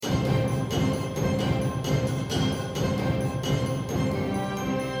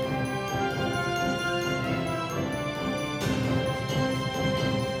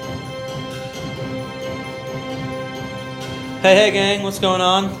Hey gang, what's going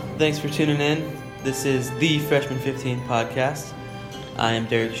on? Thanks for tuning in. This is the Freshman 15 podcast. I am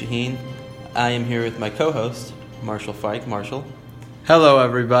Derek Shaheen. I am here with my co-host, Marshall Fike. Marshall. Hello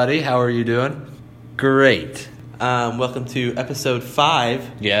everybody, how are you doing? Great. Welcome to episode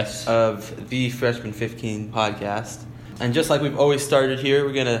 5 Yes. of the Freshman 15 podcast. And just like we've always started here,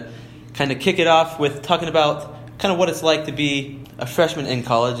 we're going to kind of kick it off with talking about kind of what it's like to be a freshman in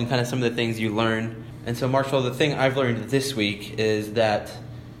college and kind of some of the things you learn. And so, Marshall, the thing I've learned this week is that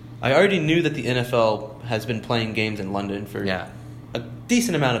I already knew that the NFL has been playing games in London for a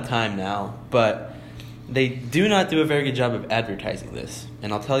decent amount of time now, but they do not do a very good job of advertising this.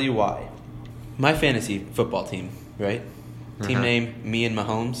 And I'll tell you why. My fantasy football team, right? Team name, me and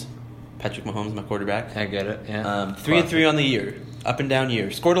Mahomes. Patrick Mahomes, my quarterback. I get it, yeah. 3-3 on the year. Up and down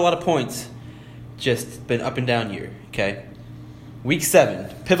year. Scored a lot of points. Just been up and down year, okay? Week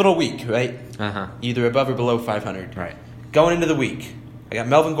 7, pivotal week, right? Either above or below 500. Right. Going into the week, I got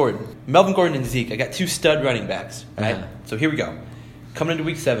Melvin Gordon and Zeke. I got 2 stud running backs, right? So here we go. Coming into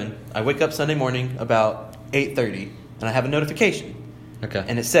week 7, I wake up Sunday morning about 8:30, and I have a notification. Okay.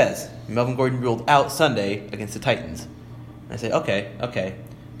 And it says, Melvin Gordon ruled out Sunday against the Titans. And I say, okay.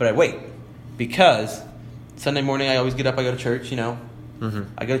 But I wait, because Sunday morning I always get up, I go to church, you know.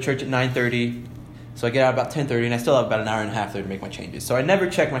 I go to church at 9:30. So I get out about 10:30, and I still have about an hour and a half there to make my changes. So I never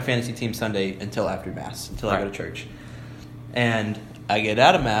check my fantasy team Sunday until after Mass, until I go to church. And I get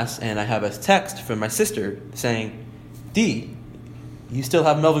out of Mass, and I have a text from my sister saying, D, you still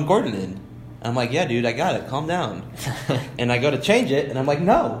have Melvin Gordon in? And I'm like, yeah, dude, I got it. Calm down. And I go to change it, and I'm like,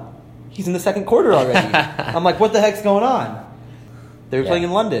 no, he's in the second quarter already. I'm like, what the heck's going on? They were playing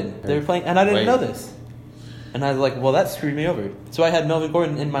in London. They were playing, and I didn't know this. And I was like, well, that screwed me over. So I had Melvin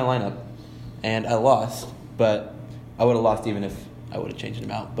Gordon in my lineup. And I lost, but I would have lost even if I would have changed him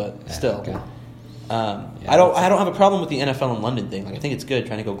out. But still, I don't have a problem with the NFL and London thing. Like, I think it's good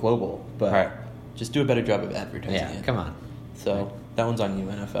trying to go global, but just do a better job of advertising it. Yeah, come on. So that one's on you,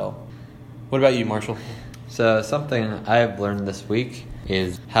 NFL. What about you, Marshall? So something I've learned this week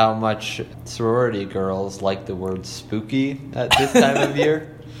is how much sorority girls like the word spooky at this time of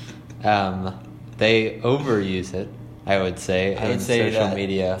year. They overuse it. I would say in social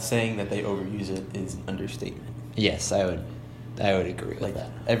media. Saying that they overuse it is an understatement. Yes, I would agree with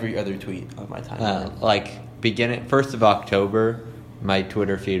that. Every other tweet on my timeline. Beginning 1st of October, my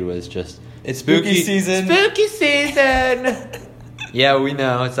Twitter feed was just it's spooky season. Spooky season. Yeah, we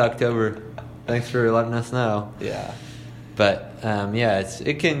know it's October. Thanks for letting us know. Yeah. But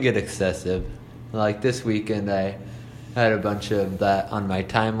it can get excessive. Like this weekend, I had a bunch of that on my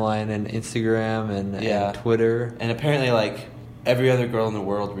timeline and Instagram and Twitter. And apparently, every other girl in the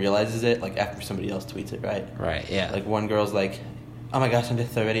world realizes it, after somebody else tweets it, right? Right, yeah. One girl's like, oh my gosh, I'm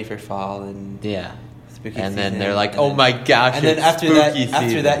just so ready for fall and spooky season. And then they're like, oh my gosh, and then after that,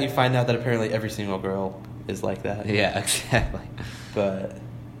 you find out that apparently every single girl is like that. Yeah, exactly. But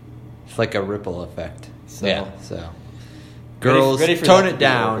it's like a ripple effect. So girls, ready for tone it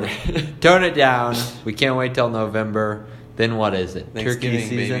down. Tone it down. We can't wait till November. Then what is it? Turkey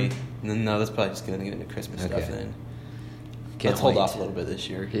season? Baby. No, that's probably just going to get into Christmas stuff then. Let's hold off a little bit this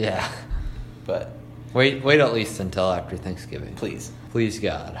year. Yeah. But wait at least until after Thanksgiving. Please,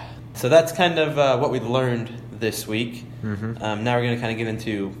 God. So that's kind of what we learned this week. Now we're going to kind of get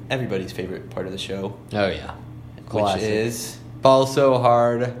into everybody's favorite part of the show. Oh, yeah. Classic. Which is Ball So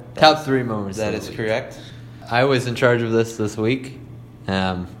Hard. Top 3 moments. That is correct. I was in charge of this week,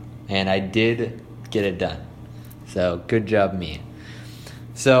 and I did get it done. So, good job, me.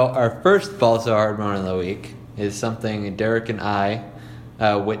 So, our first Ball So Hard moment of the week is something Derek and I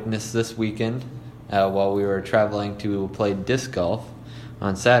witnessed this weekend while we were traveling to play disc golf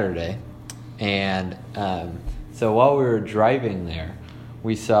on Saturday. And so, while we were driving there,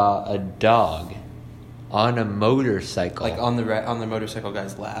 we saw a dog on a motorcycle. On the motorcycle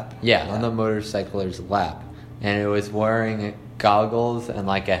guy's lap? Yeah, on the motorcycler's lap. And it was wearing goggles and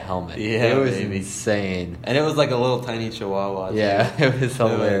a helmet. Yeah, it was insane. And it was a little tiny chihuahua. Yeah, it was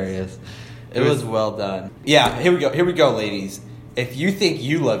hilarious. It was well done. Yeah, here we go, ladies. If you think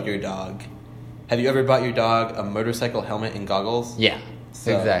you love your dog, have you ever bought your dog a motorcycle helmet and goggles? Yeah,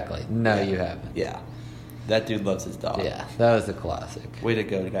 exactly. No, you haven't. Yeah, that dude loves his dog. Yeah, that was a classic. Way to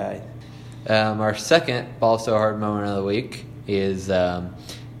go, guy. Our second Ball So Hard moment of the week is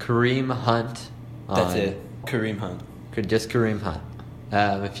Kareem Hunt. That's it. Kareem Hunt. Just Kareem Hunt.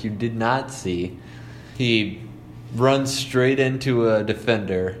 If you did not see, he runs straight into a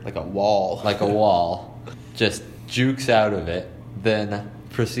defender. Like a wall. Just jukes out of it. Then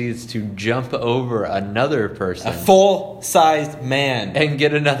proceeds to jump over another person. A full-sized man. And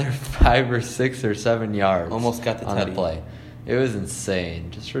get another 5 or 6 or 7 yards. Almost got the on tutty. the play. It was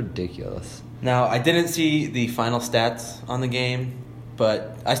insane. Just ridiculous. Now, I didn't see the final stats on the game,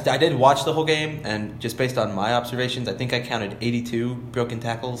 but I did watch the whole game, and just based on my observations, I think I counted 82 broken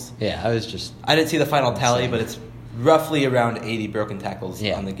tackles. Yeah, I didn't see the final tally, insane. but it's roughly around 80 broken tackles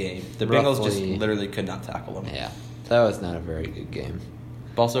Yeah. on the game. The Bengals just Roughly. literally could not tackle them. Yeah, that was not a very good game.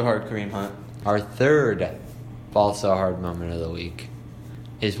 Ball so hard, Kareem Hunt. Our third Ball So Hard moment of the week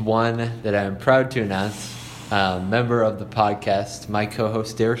is one that I'm proud to announce. A member of the podcast, my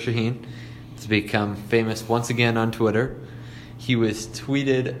co-host Derek Shaheen, has become famous once again on Twitter. He was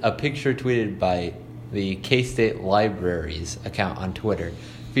a picture tweeted by the K-State Libraries account on Twitter,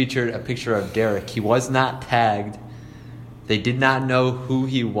 featured a picture of Derek. He was not tagged. They did not know who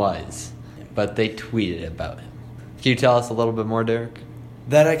he was, but they tweeted about him. Can you tell us a little bit more, Derek?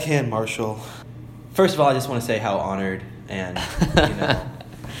 That I can, Marshall. First of all, I just want to say how honored and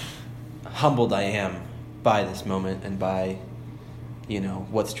humbled I am by this moment and by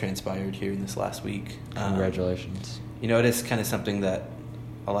what's transpired here in this last week. Congratulations. It is kind of something that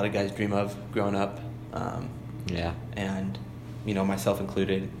a lot of guys dream of growing up. Yeah. And myself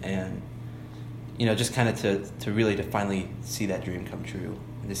included, and just kind of to finally see that dream come true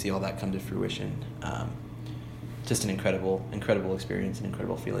and to see all that come to fruition. Just an incredible experience, an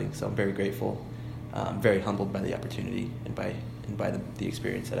incredible feeling. So I'm very grateful, very humbled by the opportunity and by the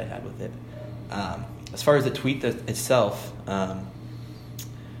experience that I had with it. As far as the tweet itself,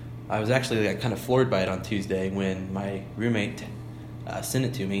 I was actually kind of floored by it on Tuesday when my roommate sent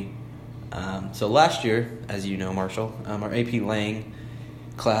it to me. So last year, as you know, Marshall, our AP Lang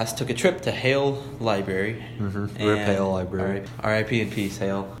class took a trip to Hale Library. Mm-hmm. Rip Hale Library. R.I.P. in peace,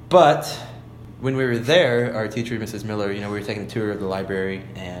 Hale. But when we were there, our teacher, Mrs. Miller, we were taking a tour of the library,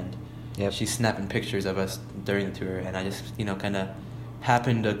 and she's snapping pictures of us during the tour, and I just, kind of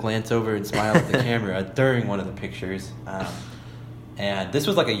happened to glance over and smile at the camera during one of the pictures. And this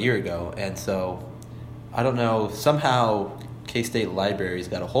was like a year ago, and so I don't know, somehow K-State Libraries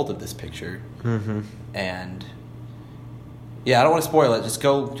got a hold of this picture, and I don't want to spoil it. Just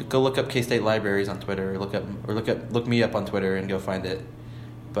go look up K-State Libraries on Twitter, or look me up on Twitter and go find it.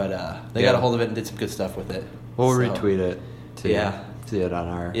 But they got a hold of it and did some good stuff with it. We'll retweet it to see it on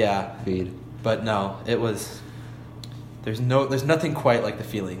our feed. But no, it was. There's nothing quite like the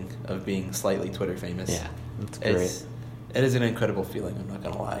feeling of being slightly Twitter famous. Yeah, that's great. It is an incredible feeling. I'm not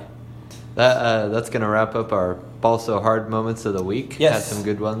gonna lie. That's gonna wrap up our Ball So Hard moments of the week. Yes, had some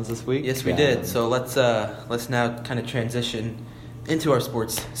good ones this week. Yes, we did. So let's now kind of transition into our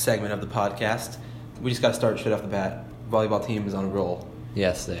sports segment of the podcast. We just got to start straight off the bat. Volleyball team is on a roll.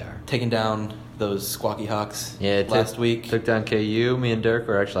 Yes, they are. Taking down those Squawky Hawks last week. Took down KU. Me and Dirk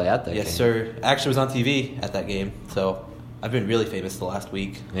were actually at that game. Yes, sir. Actually was on TV at that game, so I've been really famous the last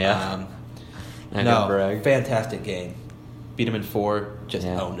week. Yeah. I can brag. Fantastic game. Beat them in 4, just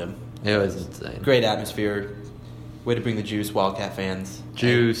owned them. It was insane. Great atmosphere. Way to bring the juice, Wildcat fans.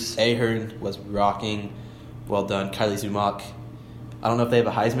 Juice. Ahern was rocking. Well done. Kylie Zumock. I don't know if they have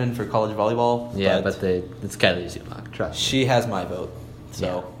a Heisman for college volleyball. Yeah, but it's Kylie Zumock. Trust me. She has my vote.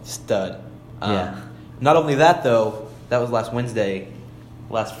 So, stud. Yeah. Not only that, though, that was last Wednesday.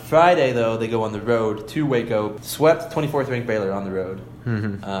 Last Friday, though, they go on the road to Waco. Swept 24th ranked Baylor on the road.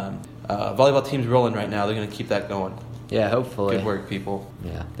 Volleyball team's rolling right now. They're going to keep that going. Yeah, hopefully. Good work, people.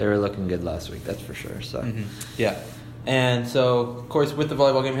 Yeah, they were looking good last week, that's for sure. So. Yeah. And so, of course, with the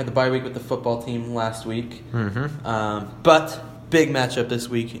volleyball game, we had the bye week with the football team last week. But big matchup this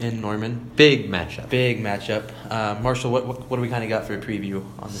week in Norman. Big matchup. Marshall, what do we kind of got for a preview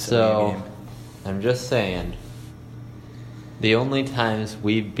on this game? I'm just saying, the only times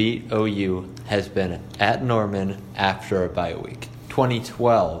we beat OU has been at Norman after a bye week.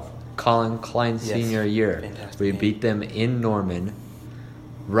 2012, Colin Klein's senior year. Fantastic We game. beat them in Norman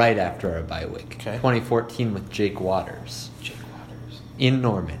right after a bye week. Okay. 2014 with Jake Waters. In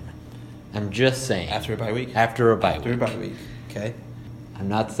Norman. I'm just saying. After a bye week? After a bye week. Okay. I'm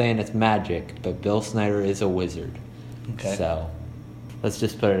not saying it's magic, but Bill Snyder is a wizard. Okay. So, let's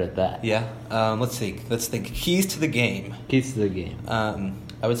just put it at that. Yeah. Let's see. Let's think. Keys to the game.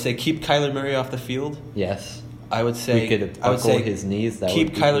 I would say keep Kyler Murray off the field. Yes. I would say we could buckle his knees. That keep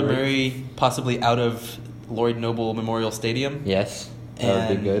would be Kyler great. Murray possibly out of Lloyd Noble Memorial Stadium. Yes. That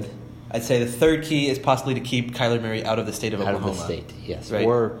would be good. I'd say the third key is possibly to keep Kyler Murray out of the state of Out Oklahoma. of the state, yes. Right.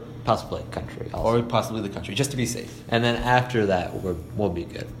 Or possibly country also. Or possibly the country, just to be safe. And then after that, we'll be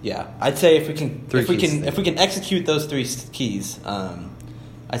good. Yeah, I'd say if we can execute those 3 keys,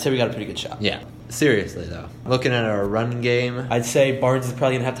 I'd say we got a pretty good shot. Yeah. Seriously though, looking at our run game, I'd say Barnes is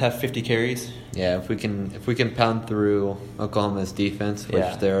probably gonna have 50 carries. yeah, if we can pound through Oklahoma's defense,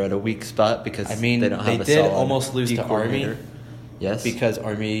 which they're at a weak spot because they don't have a did solid almost lose D to Army. coordinator. Yes. Because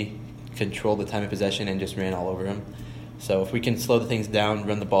Army controlled the time of possession and just ran all over him. So if we can slow the things down,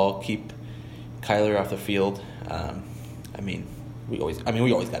 run the ball, keep Kyler off the field, we always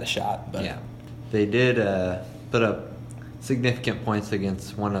got a shot. But yeah, they did put up significant points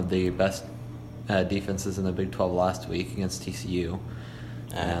against one of the best defenses in the Big 12 last week against TCU.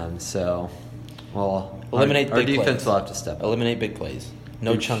 Eliminate our big defense plays. will have to step up. Eliminate big plays.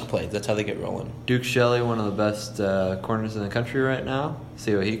 No chunk plays. That's how they get rolling. Duke Shelley, one of the best corners in the country right now.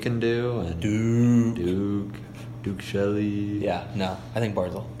 See what he can do. And Duke Shelley. Yeah, no. I think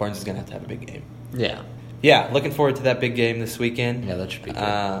Barnes is going to have a big game. Yeah. Yeah, looking forward to that big game this weekend. Yeah, that should be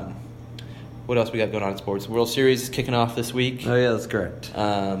good. What else we got going on in sports? World Series is kicking off this week. Oh, yeah, that's correct.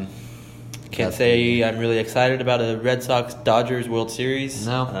 Can't say I'm really excited about a Red Sox-Dodgers World Series.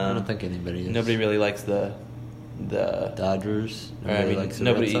 No, I don't think anybody is. Nobody really likes the Dodgers. likes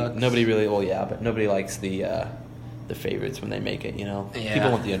the Red Sox. Nobody really. Well, yeah, but nobody likes the favorites when they make it. Yeah.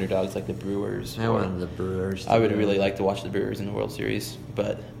 People want the underdogs like the Brewers. I wanted the Brewers. I would really like to watch the Brewers in the World Series,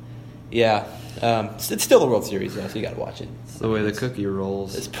 but yeah, it's still the World Series though, so you got to watch it. It's the way the cookie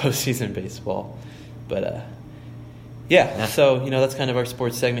rolls. It's postseason baseball, but yeah. So that's kind of our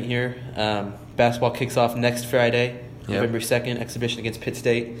sports segment here. Basketball kicks off next Friday, November 2nd, exhibition against Pitt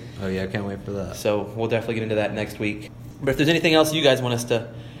State. Oh yeah, I can't wait for that. So we'll definitely get into that next week. But if there's anything else you guys want us to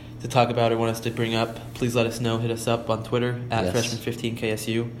talk about or want us to bring up, please let us know. Hit us up on Twitter at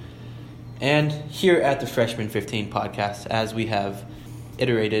Freshman15KSU. And here at the Freshman 15 podcast, as we have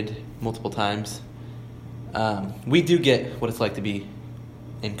iterated multiple times, we do get what it's like to be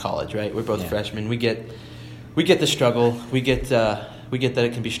in college, right? We're both freshmen. We get the struggle. We get that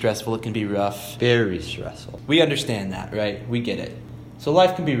it can be stressful. It can be rough. Very stressful. We understand that, right? We get it. So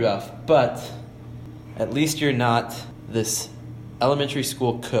life can be rough, but at least you're not this elementary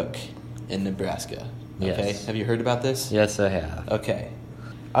school cook in Nebraska. Okay? Yes. Have you heard about this? Yes, I have. Okay.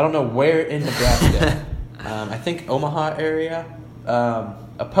 I don't know where in Nebraska. I think Omaha area.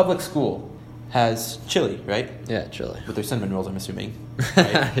 A public school has chili, right? Yeah, chili. With their cinnamon rolls, I'm assuming.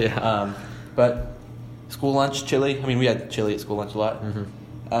 Right? Yeah. But school lunch, chili. I mean, we had chili at school lunch a lot.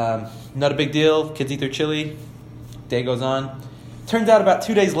 Mm-hmm. Not a big deal. Kids eat their chili. Day goes on. Turns out about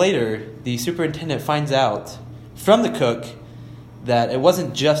 2 days later, the superintendent finds out from the cook that it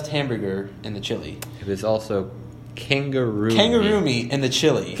wasn't just hamburger in the chili. It was also kangaroo meat in the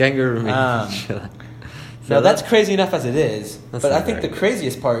chili. Kangaroo meat in the chili. Now, that's crazy enough as it is, That's but I not think the very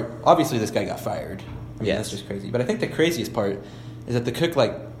craziest part, obviously this guy got fired. I mean, Yes. that's just crazy. But I think the craziest part is that the cook,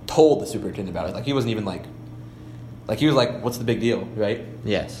 told the superintendent about it. He wasn't even he was like, what's the big deal, right?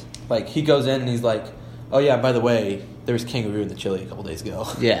 Yes. He goes in and he's like, oh yeah, by the way, there was kangaroo in the chili a couple days ago.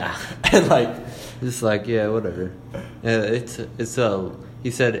 Yeah. And Just yeah, whatever. He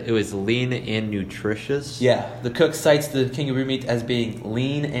said it was lean and nutritious. yeah, the cook cites the kangaroo meat as being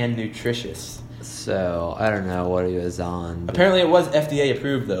lean and nutritious. So, I don't know what he was on. but- Apparently it was FDA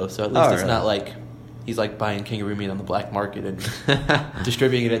approved though, so at least Oh, it's really? not he's buying kangaroo meat on the black market and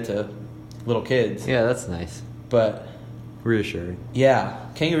distributing it to little kids. Yeah, that's nice. But Reassuring. yeah,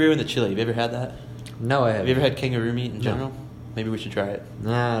 kangaroo in the chili. Have you ever had that? No, I haven't. Have you ever had kangaroo meat in No. general? Maybe we should try it.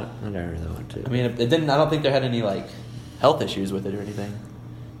 Nah, I don't really want to. I mean, it didn't. I don't think there had any health issues with it or anything.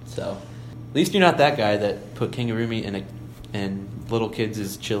 So, at least you're not that guy that put kangaroo meat in little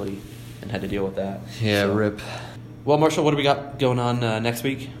kids' chili and had to deal with that. Yeah, So- rip. Well, Marshall, what do we got going on next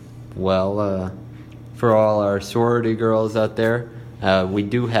week? Well, for all our sorority girls out there, we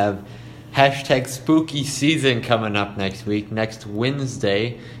do have #spooky season coming up next week. Next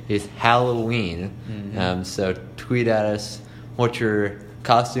Wednesday is Halloween. Mm-hmm. So tweet at us what your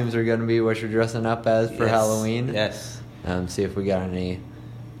costumes are going to be, what you're dressing up as for Yes. Halloween. Yes. See if we got any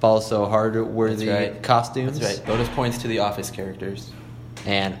Fall So Hard worthy That's right. costumes. That's right. Bonus points to the Office characters.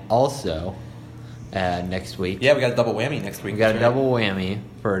 And also, next week, Yeah, we got a double whammy next week. we got a That's right. double whammy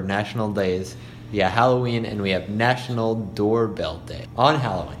for National Days. Yeah, Halloween, and we have National Doorbell Day on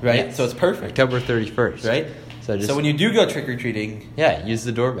Halloween. Right? Yes. So it's perfect. October 31st. Right? So when you do go trick-or-treating, yeah, use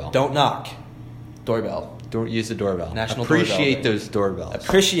the doorbell. don't knock. Doorbell. Don't use the doorbell. National Appreciate Doorbell Day. those doorbells.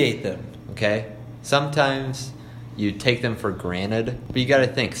 Appreciate them. Okay? Sometimes you take them for granted, but you got to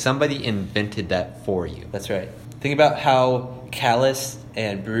think somebody invented that for you. That's right. Think about how calloused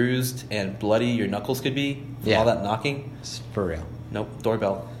and bruised and bloody your knuckles could be from Yeah. all that knocking. It's for real. Nope,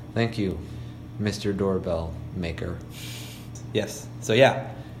 doorbell. Thank you, Mr. Doorbell Maker. Yes. So yeah,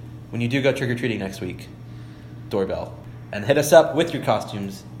 when you do go trick-or-treating next week, doorbell. And hit us up with your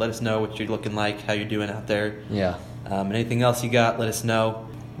costumes. Let us know what you're looking like, how you're doing out there. Yeah. And anything else you got, let us know.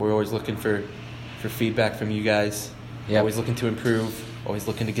 We're always looking for feedback from you guys. Yep. Always looking to improve. Always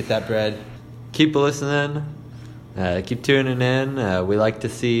looking to get that bread. Keep listening. keep tuning in. We like to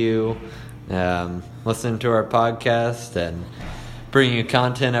see you listening to our podcast and bringing you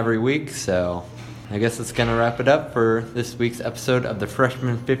content every week. So I guess that's going to wrap it up for this week's episode of the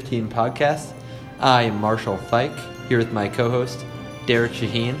Freshman 15 podcast. I am Marshall Fike, here with my co-host, Derek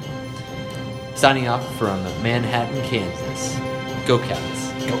Shaheen, signing off from Manhattan, Kansas. Go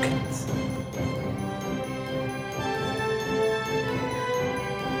Cats. Go Cats.